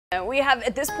We have,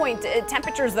 at this point,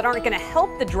 temperatures that aren't going to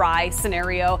help the dry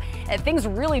scenario. Things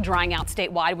really drying out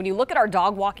statewide. When you look at our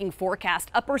dog walking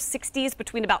forecast, upper 60s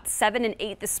between about 7 and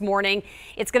 8 this morning.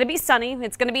 It's going to be sunny.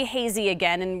 It's going to be hazy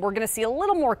again, and we're going to see a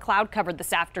little more cloud cover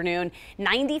this afternoon.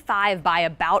 95 by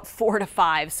about 4 to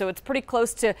 5, so it's pretty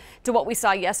close to what we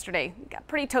saw yesterday. Got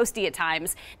pretty toasty at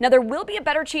times. Now, there will be a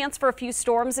better chance for a few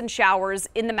storms and showers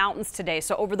in the mountains today.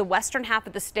 So over the western half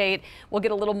of the state, we'll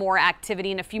get a little more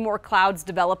activity and a few more clouds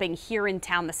developing here in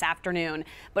town this afternoon.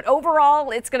 But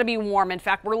overall, it's going to be warm. In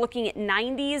fact, we're looking at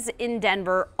 90s in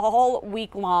Denver all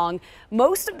week long.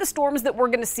 Most of the storms that we're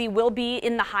going to see will be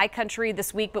in the high country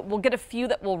this week, but we'll get a few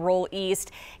that will roll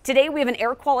east. Today, we have an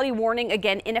air quality warning,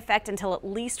 again, in effect until at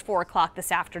least 4 o'clock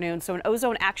this afternoon. So an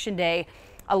ozone action day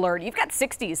alert. You've got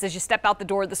 60s as you step out the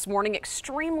door this morning.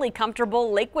 Extremely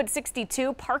comfortable. Lakewood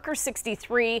 62, Parker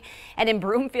 63, and in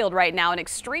Broomfield right now an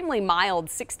extremely mild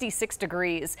 66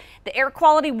 degrees. The air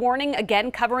quality warning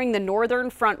again covering the northern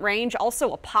Front Range.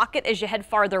 Also a pocket as you head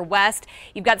farther west.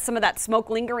 You've got some of that smoke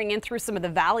lingering in through some of the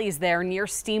valleys there near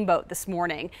Steamboat this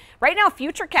morning. Right now,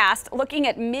 Futurecast looking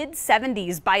at mid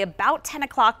 70s by about 10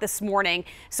 o'clock this morning.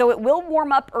 So it will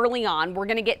warm up early on. We're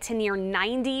going to get to near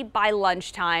 90 by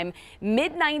lunchtime.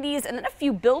 Mid 90s and then a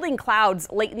few building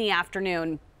clouds late in the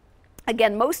afternoon.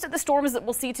 Again, most of the storms that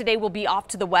we'll see today will be off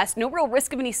to the west. No real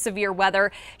risk of any severe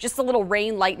weather, just a little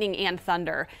rain, lightning, and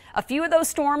thunder. A few of those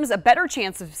storms, a better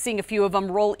chance of seeing a few of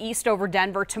them roll east over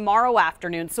Denver tomorrow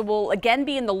afternoon. So we'll again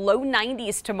be in the low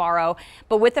 90s tomorrow,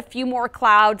 but with a few more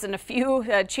clouds and a few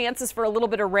chances for a little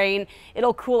bit of rain,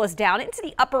 it'll cool us down into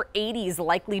the upper 80s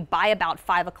likely by about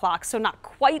 5 o'clock. So not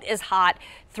quite as hot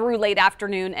through late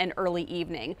afternoon and early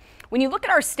evening. When you look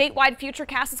at our statewide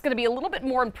Futurecast, it's going to be a little bit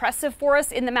more impressive for us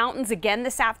in the mountains again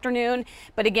this afternoon.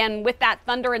 But again, with that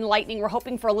thunder and lightning, we're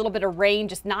hoping for a little bit of rain,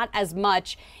 just not as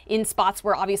much in spots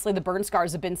where obviously the burn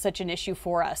scars have been such an issue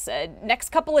for us.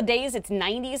 Next couple of days, it's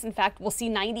 90s. In fact, we'll see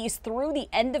 90s through the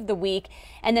end of the week.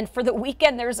 And then for the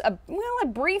weekend, there's a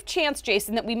brief chance,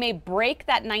 Jason, that we may break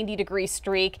that 90-degree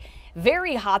streak.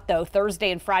 Very hot, though,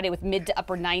 Thursday and Friday with mid to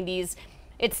upper 90s.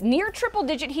 It's near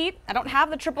triple-digit heat. I don't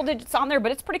have the triple digits on there,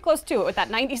 but it's pretty close to it with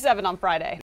that 97 on Friday.